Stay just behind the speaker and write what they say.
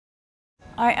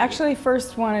I actually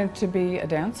first wanted to be a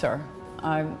dancer.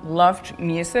 I loved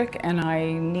music and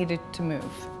I needed to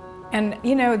move. And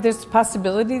you know, there's a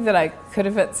possibility that I could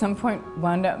have at some point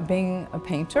wound up being a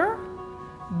painter,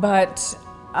 but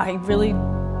I really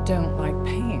don't like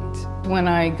paint. When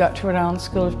I got to Rhode Island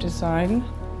School of Design,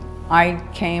 I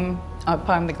came up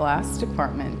on the glass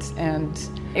department, and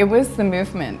it was the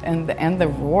movement and the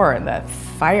roar, that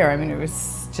fire. I mean, it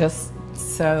was just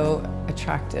so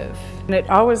attractive. And it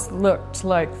always looked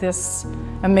like this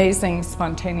amazing,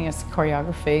 spontaneous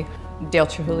choreography. Dale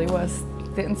Chihuly was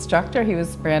the instructor. He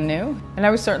was brand new. And I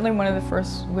was certainly one of the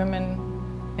first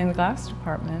women in the glass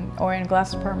department, or in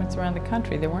glass departments around the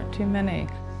country. There weren't too many.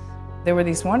 There were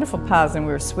these wonderful paths, and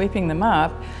we were sweeping them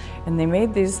up, and they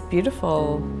made these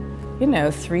beautiful, you know,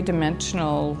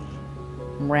 three-dimensional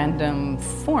random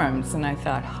forms. And I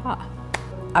thought,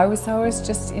 I was always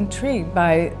just intrigued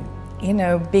by, you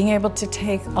know, being able to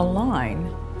take a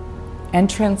line and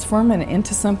transform it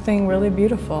into something really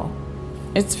beautiful.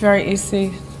 It's very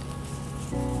easy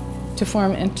to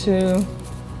form into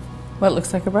what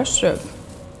looks like a brush stroke.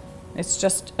 It's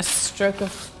just a stroke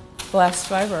of glass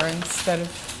fiber instead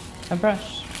of a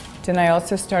brush. Then I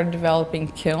also started developing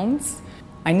kilns.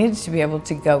 I needed to be able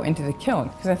to go into the kiln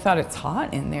because I thought, it's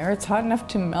hot in there. It's hot enough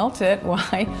to melt it.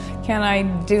 Why can't I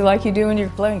do like you do when you're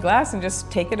blowing glass and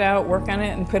just take it out, work on it,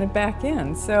 and put it back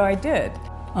in? So I did.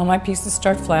 All my pieces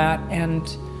start flat,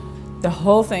 and the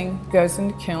whole thing goes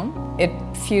into kiln. It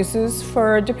fuses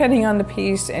for, depending on the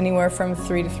piece, anywhere from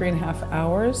 3 to 3.5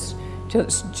 hours till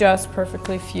it's just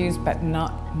perfectly fused but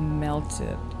not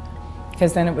melted,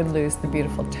 because then it would lose the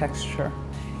beautiful texture.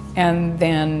 And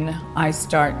then I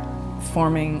start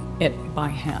forming it by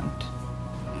hand.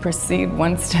 Proceed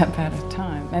one step at a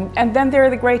time. And then there are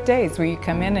the great days where you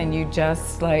come in and you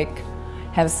just like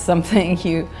have something,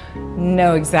 you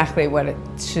know exactly what it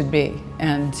should be,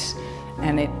 and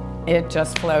it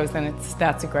just flows, and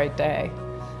that's a great day.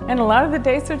 And a lot of the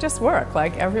days are just work,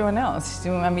 like everyone else.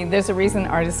 I mean, there's a reason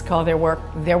artists call their work,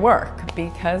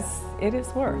 because it is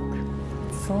work.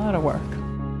 It's a lot of work.